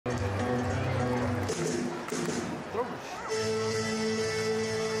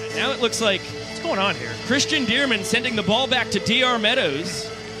Now it looks like What's going on here? Christian Dearman sending the ball back to DR Meadows.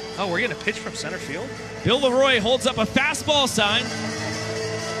 Oh, we're getting a pitch from center field? Bill Leroy holds up a fastball sign.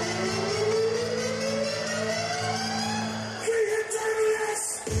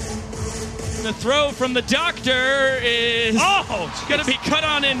 The throw from the doctor is going to be cut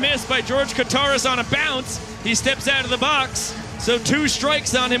on and missed by George Kottaras on a bounce. He steps out of the box, so 2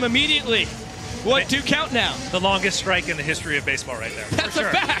 strikes on him immediately. 1-2 count now. The longest strike in the history of baseball right there. That's for sure.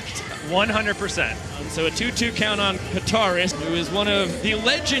 a fact. 100%. So a 2-2 count on Kottaras, who is one of the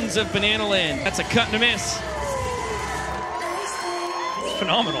legends of Banana Land. That's a cut and a miss.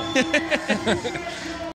 Phenomenal.